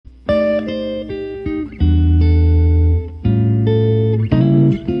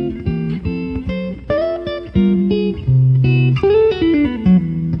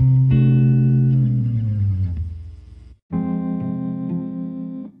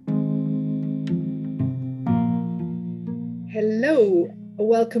Hello,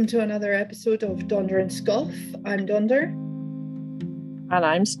 welcome to another episode of Donder and Scoff. I'm Donder. And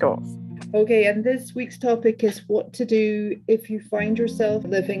I'm Scoff. Okay, and this week's topic is what to do if you find yourself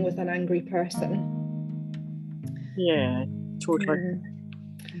living with an angry person. Yeah, totally.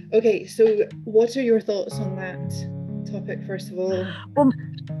 Okay, so what are your thoughts on that topic, first of all? Well,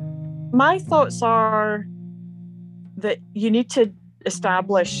 my thoughts are that you need to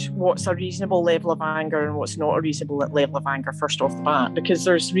establish what's a reasonable level of anger and what's not a reasonable level of anger first off the bat, because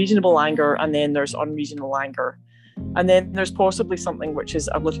there's reasonable anger and then there's unreasonable anger. And then there's possibly something which is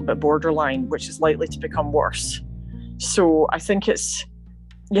a little bit borderline, which is likely to become worse. So I think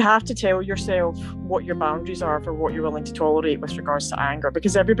you have to tell yourself what your boundaries are for what you're willing to tolerate with regards to anger,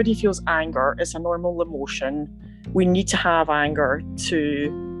 because everybody feels anger. It's a normal emotion. We need to have anger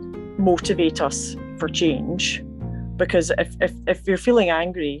to motivate us for change. Because if you're feeling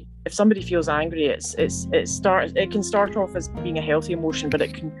angry, if somebody feels angry, it can start off as being a healthy emotion, but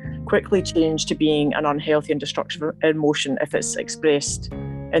it can quickly change to being an unhealthy and destructive emotion if it's expressed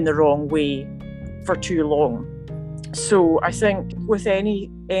in the wrong way for too long. So I think with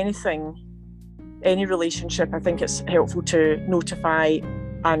anything, any relationship, I think it's helpful to notify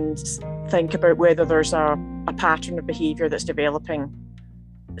and think about whether there's a pattern of behaviour that's developing.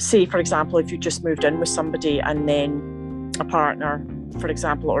 Say, for example, if you just moved in with somebody and then a partner, for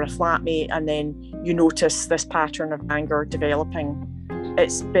example, or a flatmate, and then you notice this pattern of anger developing,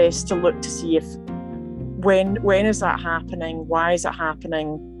 it's best to look to see if when is that happening, why is it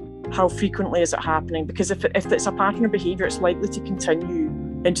happening, how frequently is it happening? Because if it's a pattern of behaviour, it's likely to continue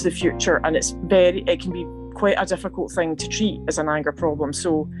into the future, and it can be quite a difficult thing to treat as an anger problem.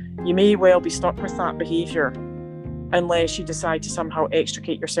 So you may well be stuck with that behaviour unless you decide to somehow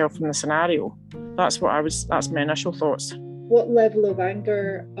extricate yourself from the scenario. That's my initial thoughts. What level of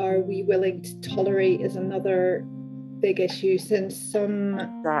anger are we willing to tolerate is another big issue, since some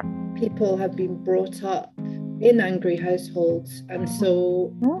people have been brought up in angry households, and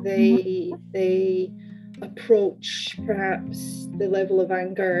so they approach perhaps the level of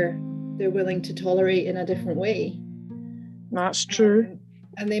anger they're willing to tolerate in a different way. That's true.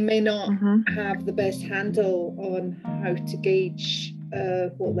 And they may not have the best handle on how to gauge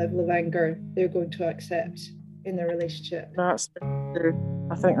what level of anger they're going to accept in their relationship. That's true.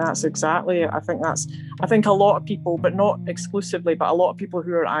 I think that's exactly it. I think a lot of people, but not exclusively, but a lot of people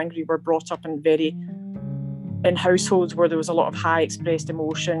who are angry were brought up in households where there was a lot of high expressed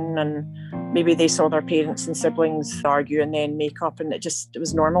emotion, and maybe they saw their parents and siblings argue and then make up, and it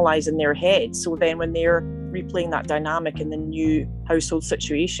was normalised in their head. So then when they're replaying that dynamic in the new household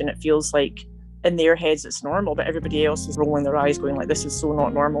situation, it feels like in their heads it's normal, but everybody else is rolling their eyes going like, this is so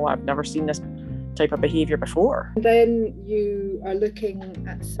not normal, I've never seen this type of behaviour before. And then you are looking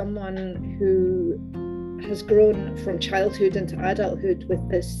at someone who has grown from childhood into adulthood with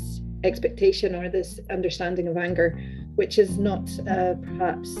this expectation or this understanding of anger, which is not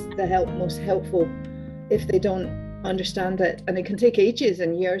perhaps the most helpful if they don't understand it, and it can take ages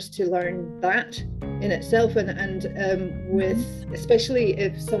and years to learn that in itself, and with especially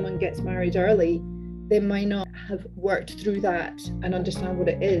if someone gets married early, they might not have worked through that and understand what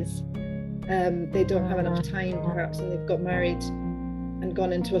it is. They don't have enough time perhaps, and they've got married and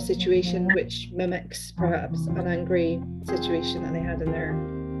gone into a situation which mimics perhaps an angry situation that they had in their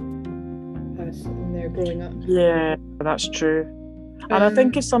past when they're growing up. Yeah, that's true. And I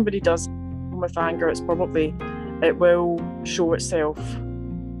think if somebody does with anger, it will show itself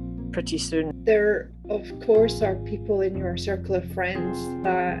pretty soon. There, of course, are people in your circle of friends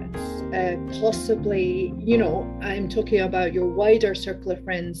that possibly, I'm talking about your wider circle of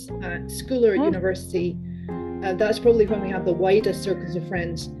friends at school or at university. That's probably when we have the widest circles of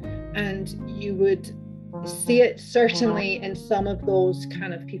friends. And you would see it certainly in some of those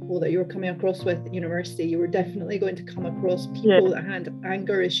kind of people that you're coming across with at university. You were definitely going to come across people that had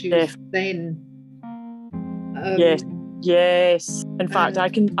anger issues then. Yes. In fact,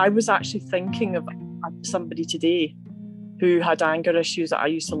 I was actually thinking of somebody today who had anger issues that I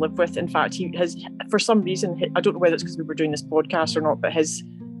used to live with. In fact, for some reason, I don't know whether it's because we were doing this podcast or not, but his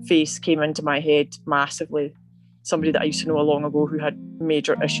face came into my head massively. Somebody that I used to know long ago who had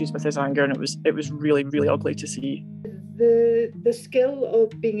major issues with his anger, and it was really, really ugly to see. The skill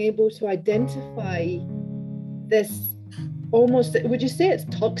of being able to identify this, almost, would you say it's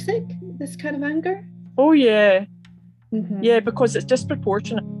toxic, this kind of anger? Oh yeah. Yeah, because it's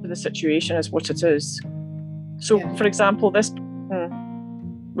disproportionate to the situation is what it is. So for example, this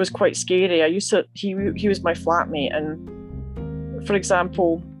was quite scary. He was my flatmate, and for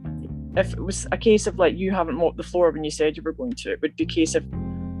example, if it was a case of like you haven't mopped the floor when you said you were going to, it would be a case of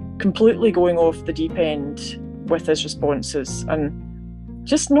completely going off the deep end with his responses, and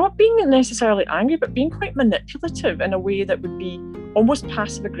just not being necessarily angry, but being quite manipulative in a way that would be almost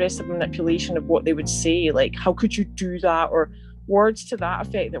passive-aggressive manipulation of what they would say, like, how could you do that, or words to that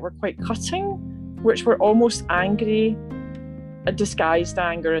effect that were quite cutting, which were almost angry, a disguised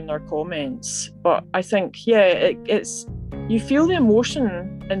anger in their comments. But I think, it's you feel the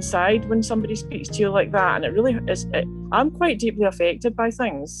emotion inside when somebody speaks to you like that, and it really is. I'm quite deeply affected by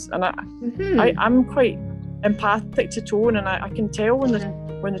things, and I'm quite empathic to tone, and I can tell when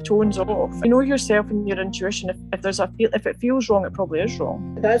the tone's off. You know yourself and your intuition. If it feels wrong, it probably is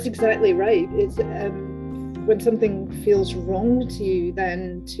wrong. That's exactly right. It's when something feels wrong to you,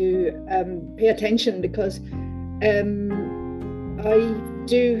 then to pay attention, because I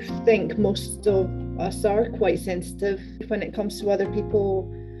do think most of us are quite sensitive when it comes to other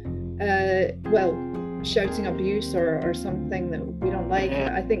people, shouting abuse or something that we don't like.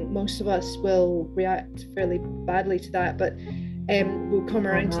 I think most of us will react fairly badly to that, but we'll come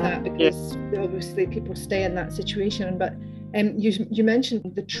around to that, because obviously people stay in that situation. But you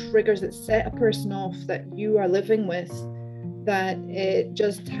mentioned the triggers that set a person off that you are living with, that it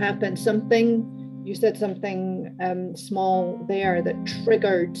just happened. You said something small there that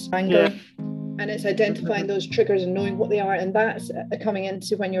triggered anger. And it's identifying those triggers and knowing what they are. And that's coming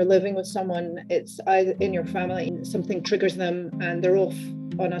into when you're living with someone, it's either in your family, something triggers them and they're off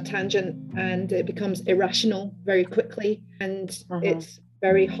on a tangent, and it becomes irrational very quickly. And it's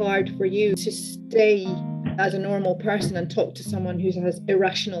very hard for you to stay as a normal person and talk to someone who's as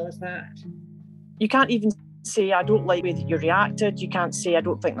irrational as that. You can't even say, I don't like the way that you reacted. You can't say, I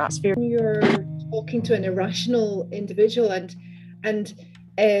don't think that's fair. You're talking to an irrational individual, and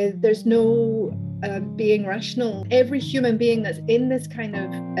there's no being rational. Every human being that's in this kind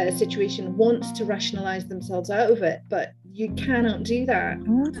of situation wants to rationalize themselves out of it, but you cannot do that.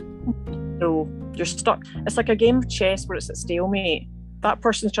 No, you're stuck. It's like a game of chess where it's at stalemate. That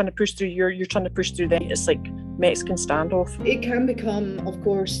person's trying to push through, you're trying to push through them. It's like Mexican standoff. It can become, of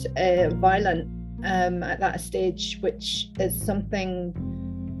course, violent at that stage, which is something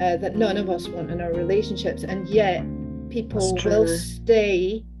that none of us want in our relationships, and yet people will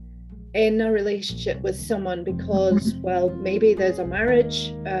stay in a relationship with someone because, well, maybe there's a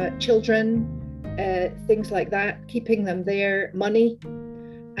marriage, children, things like that, keeping them there, money,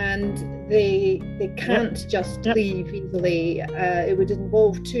 and they can't just leave easily. It would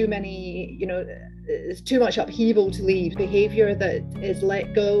involve too many, it's too much upheaval to leave. Behavior that is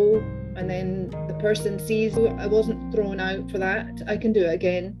let go, and then the person sees, I wasn't thrown out for that, I can do it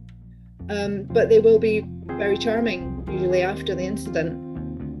again. But they will be very charming usually after the incident.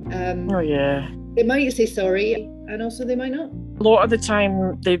 They might say sorry, and also they might not. A lot of the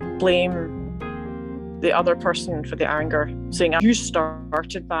time they blame the other person for the anger, saying you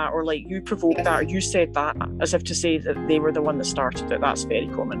started that, or like you provoked that, or you said that, as if to say that they were the one that started it. That's very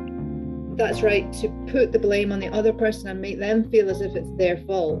common. That's right, to put the blame on the other person and make them feel as if it's their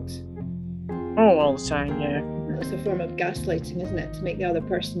fault. Oh, all the time, yeah. It's a form of gaslighting, isn't it? To make the other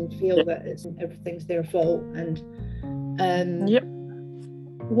person feel that everything's their fault. And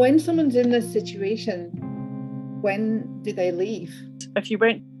when someone's in this situation, when do they leave? If you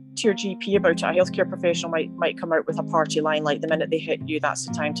went to your GP about it, a healthcare professional might come out with a party line, like the minute they hit you, that's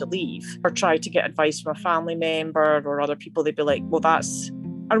the time to leave. Or try to get advice from a family member or other people. They'd be like, well,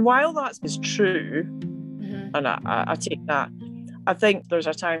 and while that is true, and I take that, I think there's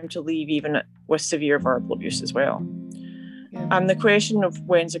a time to leave even with severe verbal abuse as well. And the question of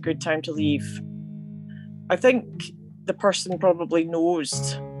when's a good time to leave, I think the person probably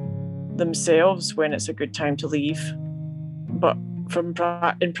knows themselves when it's a good time to leave, but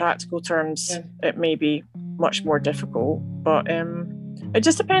in practical terms, it may be much more difficult. But it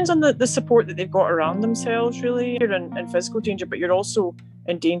just depends on the support that they've got around themselves, really. You're in physical danger, but you're also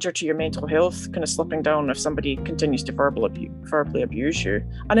in danger to your mental health, kind of slipping down if somebody continues to verbally abuse you.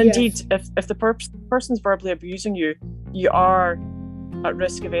 And indeed, if the person's verbally abusing you, you are at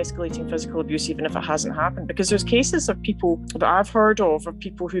risk of escalating physical abuse, even if it hasn't happened. Because there's cases of people that I've heard of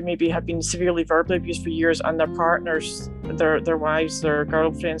people who maybe have been severely verbally abused for years, and their partners, their wives, their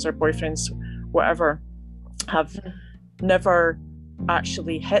girlfriends, their boyfriends, whatever, have never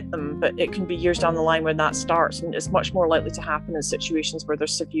actually hit them, but it can be years down the line when that starts, and it's much more likely to happen in situations where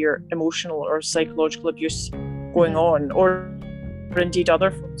there's severe emotional or psychological abuse going on, or indeed other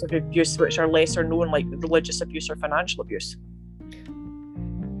forms of abuse which are lesser known, like religious abuse or financial abuse.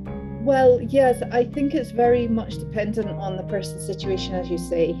 Well, yes, I think it's very much dependent on the person's situation, as you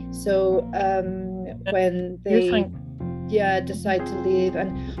say. So when they decide to leave,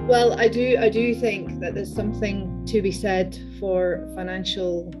 and well, I do think that there's something to be said for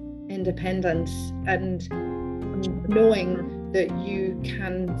financial independence, and knowing that you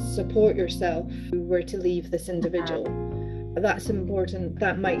can support yourself if you were to leave this individual. That's important.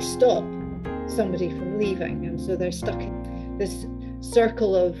 That might stop somebody from leaving, and so they're stuck in this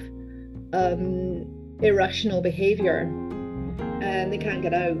circle of irrational behavior, and they can't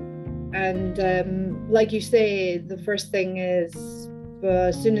get out. And like you say, the first thing is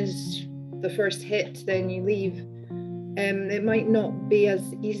as soon as the first hit, then you leave. It might not be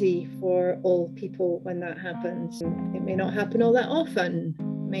as easy for all people when that happens. It may not happen all that often.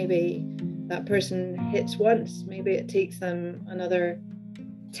 Maybe that person hits once. Maybe it takes them another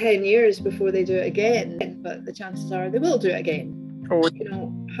 10 years before they do it again. But the chances are they will do it again. You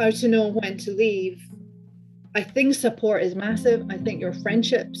know, how to know when to leave. I think support is massive. I think your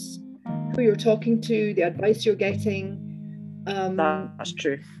friendships, who you're talking to, the advice you're getting. That's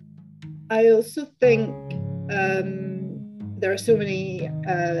true. I also think there are so many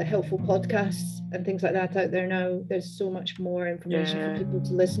helpful podcasts and things like that out there now. There's so much more information for people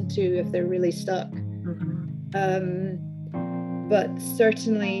to listen to if they're really stuck. But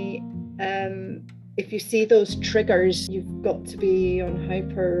certainly, if you see those triggers, you've got to be on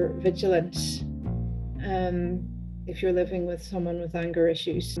hyper vigilance if you're living with someone with anger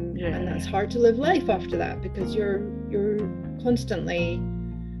issues. And that's hard to live life after that, because you're constantly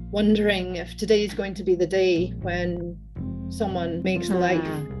wondering if today is going to be the day when someone makes life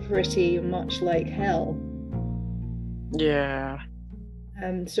pretty much like hell.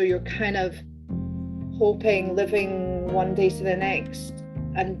 So you're kind of hoping, living one day to the next,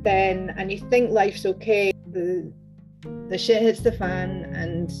 and you think life's okay, the shit hits the fan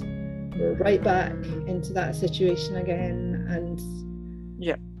and we're right back into that situation again, and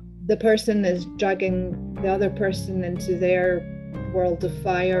the person is dragging the other person into their world of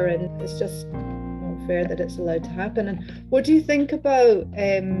fire, and it's just not fair that it's allowed to happen. And what do you think about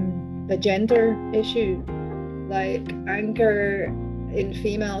the gender issue, like anger in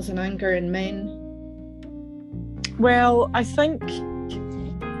females and anger in men? Well, I think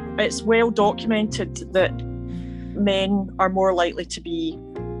it's well documented that men are more likely to be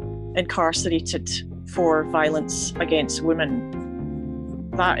incarcerated for violence against women.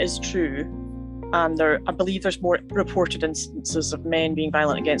 That is true. And I believe there's more reported instances of men being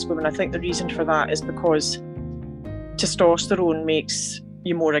violent against women. I think the reason for that is because testosterone makes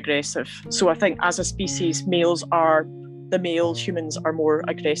you more aggressive. So I think as a species, the male humans are more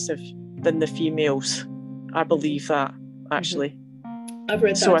aggressive than the females. I believe that, actually. I've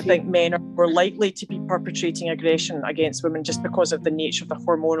read that so I too. think men are more likely to be perpetrating aggression against women just because of the nature of the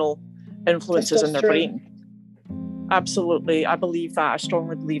hormonal influences in their brain. Absolutely, I believe that. I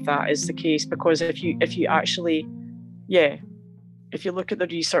strongly believe that is the case, because if you actually, if you look at the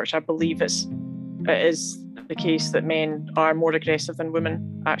research, I believe it is the case that men are more aggressive than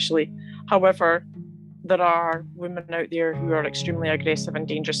women, actually. However, there are women out there who are extremely aggressive and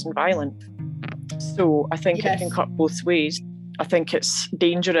dangerous and violent. So I think it can cut both ways. I think it's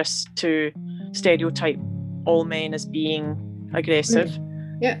dangerous to stereotype all men as being aggressive,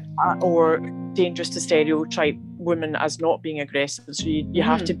 or dangerous to stereotype women as not being aggressive. So you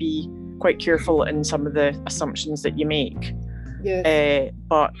have to be quite careful in some of the assumptions that you make.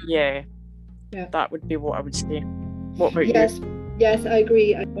 But that would be what I would say. What about you? Yes, I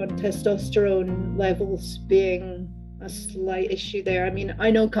agree on testosterone levels being a slight issue there. I mean, I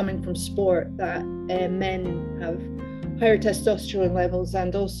know coming from sport that men have higher testosterone levels,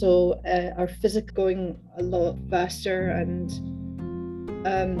 and also are physically going a lot faster and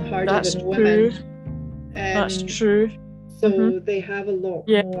harder than women. That's true. So they have a lot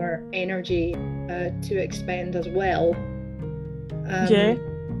more energy to expend as well.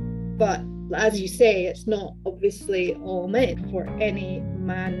 But as you say, it's not obviously all men. For any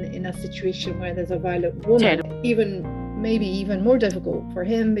man in a situation where there's a violent woman, maybe even more difficult for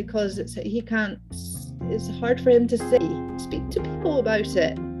him, because it's hard for him to speak to people about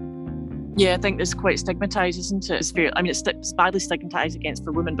it. I think it's quite stigmatized, isn't it? It's fair. I mean, it's badly stigmatized against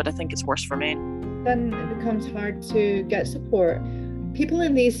for women, but I think it's worse for men. Then it becomes hard to get support. People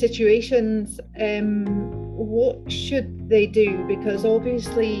in these situations, what should they do? Because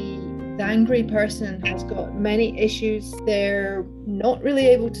obviously the angry person has got many issues. They're not really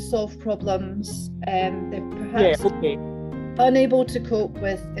able to solve problems. They're perhaps unable to cope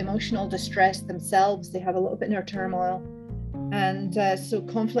with emotional distress themselves. They have a little bit inner turmoil. And so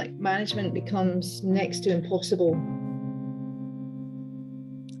conflict management becomes next to impossible.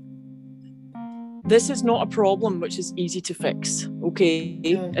 This is not a problem which is easy to fix. Okay,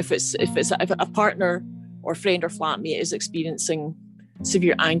 if a partner or friend or flatmate is experiencing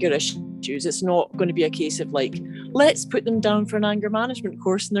severe anger issues, it's not going to be a case of like, let's put them down for an anger management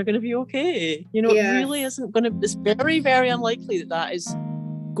course and they're going to be okay. You know, Yeah. it really isn't going to, it's very, very unlikely that that is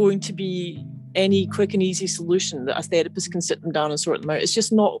going to be any quick and easy solution that a therapist can sit them down and sort them out. It's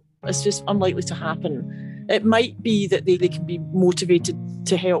just unlikely to happen. It might be that they can be motivated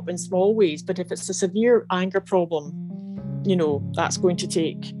to help in small ways, but if it's a severe anger problem, you know, that's going to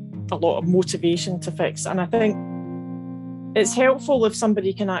take a lot of motivation to fix. And I think it's helpful if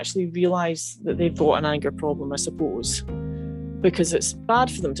somebody can actually realise that they've got an anger problem, I suppose, because it's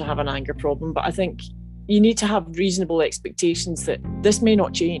bad for them to have an anger problem. But I think you need to have reasonable expectations that this may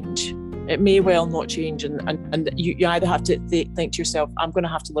not change. It may well not change. And you either have to think to yourself, I'm going to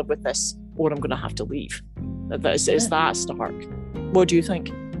have to live with this, or I'm going to have to leave. It's that stark. What do you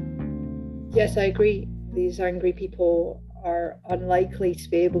think? Yes, I agree. These angry people are unlikely to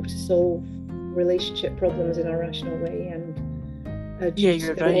be able to solve relationship problems in a rational way and due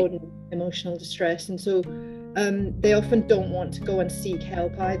to their own emotional distress. And so they often don't want to go and seek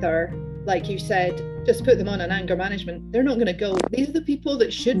help either. Like you said, just put them on an anger management. They're not going to go. These are the people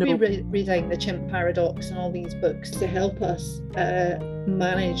that should be reading The Chimp Paradox and all these books to help us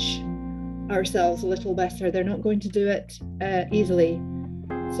manage ourselves a little better. They're not going to do it easily.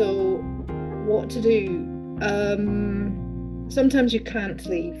 So what to do? Sometimes you can't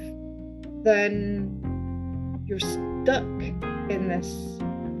leave. Then you're stuck in this.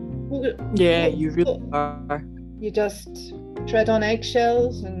 You really are. You just tread on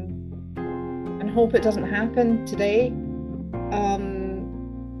eggshells and hope it doesn't happen today.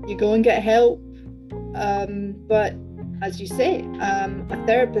 You go and get help. But as you say, a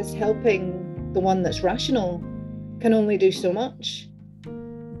therapist helping the one that's rational can only do so much.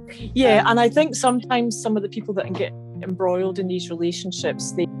 Yeah, and I think sometimes some of the people that can get embroiled in these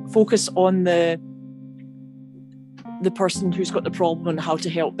relationships, they focus on the person who's got the problem and how to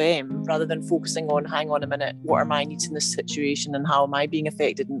help them, rather than focusing on, hang on a minute, what are my needs in this situation and how am I being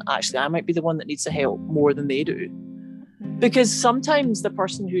affected? And actually, I might be the one that needs the help more than they do. Because sometimes the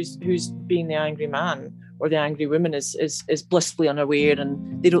person who's being the angry man or the angry woman is blissfully unaware,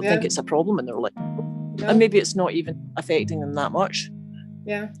 and they don't think it's a problem in their life. No. And maybe it's not even affecting them that much.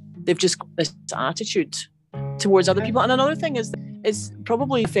 Yeah. They've just got this attitude towards other people. And another thing is it's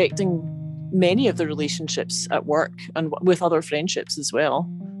probably affecting many of the relationships at work and with other friendships as well.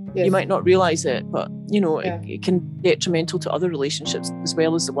 Yes. You might not realise it, but you know, it can be detrimental to other relationships as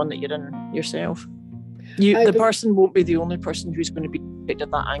well as the one that you're in yourself. The person won't be the only person who's going to be affected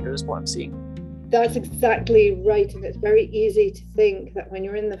by that anger, is what I'm saying. That's exactly right. And it's very easy to think that when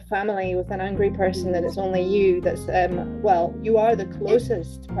you're in the family with an angry person, that it's only you that's, you are the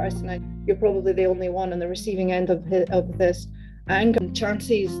closest person, and you're probably the only one on the receiving end of this anger. And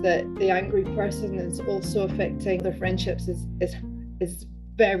chances that the angry person is also affecting their friendships is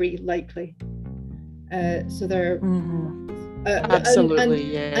very likely. So they're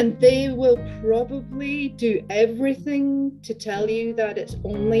absolutely, and they will probably do everything to tell you that it's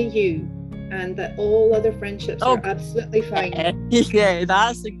only you and that all other friendships are absolutely fine. Yeah,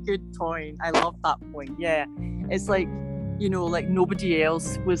 that's a good point. I love that point. Yeah, it's like, you know, like nobody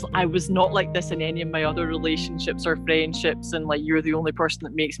else I was not like this in any of my other relationships or friendships, and like you're the only person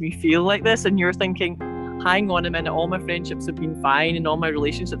that makes me feel like this, and you're thinking, hang on a minute, all my friendships have been fine and all my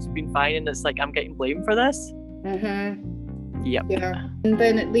relationships have been fine, and it's like I'm getting blamed for this. Yep. Yeah. And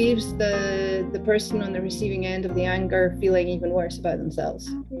then it leaves the person on the receiving end of the anger feeling even worse about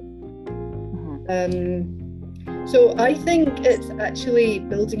themselves. So I think it's actually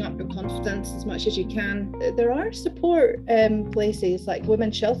building up your confidence as much as you can. There are support places like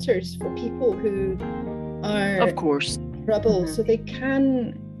women's shelters for people who are, of course, in trouble, so they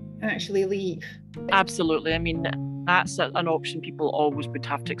can actually leave. Absolutely. I mean, that's an option people always would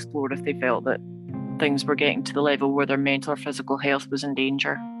have to explore if they felt that things were getting to the level where their mental or physical health was in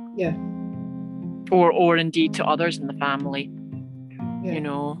danger. Yeah. Or indeed to others in the family, you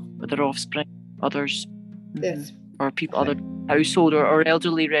know, with their offspring, others. Yes. Or people, other household or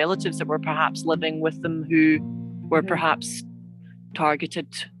elderly relatives that were perhaps living with them who were perhaps targeted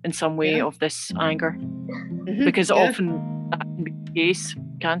in some way of this anger. Because often that can be the case,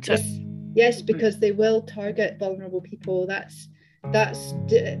 can't it? Yes, because they will target vulnerable people. That's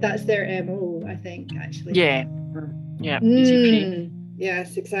their MO, I think, actually. Yeah. Easy prey.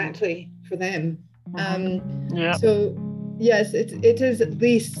 Yes, exactly, for them. So yes, it is at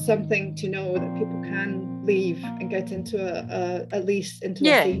least something to know that people can leave and get into at least into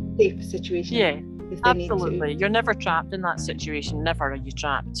a safe situation. Yeah, if they absolutely. need to. You're never trapped in that situation. Never are you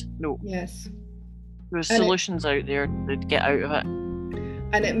trapped. No. Yes. There's solutions out there to get out of it.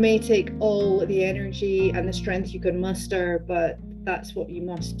 And it may take all the energy and the strength you can muster, but that's what you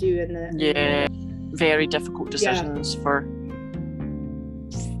must do in the very difficult decisions for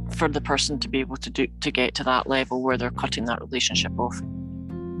the person to be able to get to that level where they're cutting that relationship off.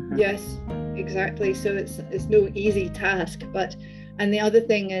 Mm-hmm. Yes, exactly. So it's no easy task, and the other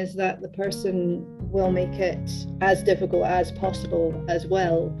thing is that the person will make it as difficult as possible as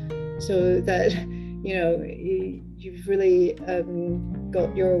well, so that you've really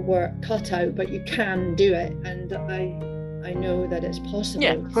got your work cut out, but you can do it, and I know that it's possible.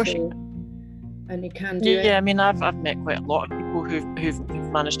 Yeah, of course. And you can do it. Yeah, I mean, I've met quite a lot of people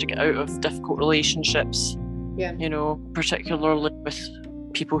who've managed to get out of difficult relationships. Yeah. Particularly with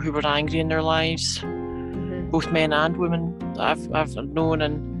people who were angry in their lives, mm-hmm. both men and women that I've known,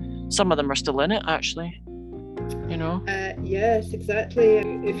 and some of them are still in it, actually. Yes, exactly.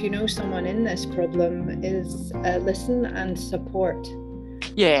 If you know someone in this problem, is listen and support.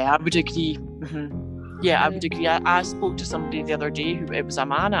 Yeah, I would agree. Mm-hmm. Yeah, I would agree. I spoke to somebody the other day, it was a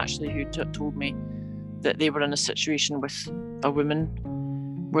man actually, who told me that they were in a situation with a woman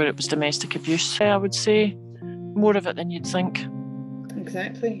where it was domestic abuse. I would say more of it than you'd think.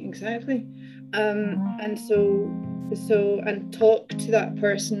 Exactly. And so talk to that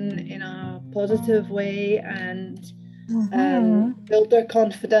person in a positive way, and build their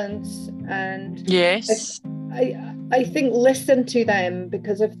confidence. And yes, I think listen to them,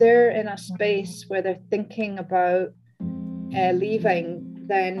 because if they're in a space where they're thinking about leaving,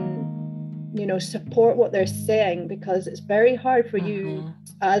 then support what they're saying, because it's very hard for you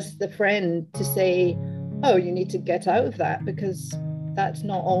as the friend to say, oh, you need to get out of that, because that's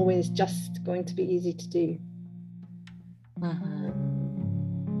not always just going to be easy to do.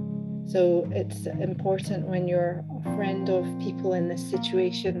 So it's important when you're a friend of people in this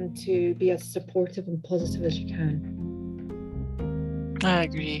situation to be as supportive and positive as you can. I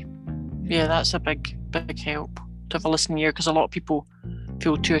agree. Yeah, that's a big help to have a listening ear, because a lot of people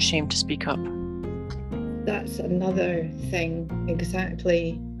feel too ashamed to speak up. That's another thing,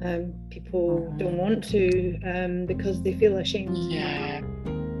 exactly. People don't want to because they feel ashamed. Yeah.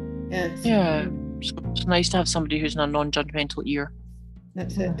 Yes. Yeah. So it's nice to have somebody who's in a non-judgmental ear.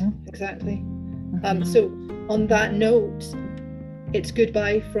 That's it, exactly. So on that note, it's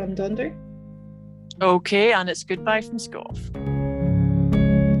goodbye from Donder. Okay, and it's goodbye from Scott.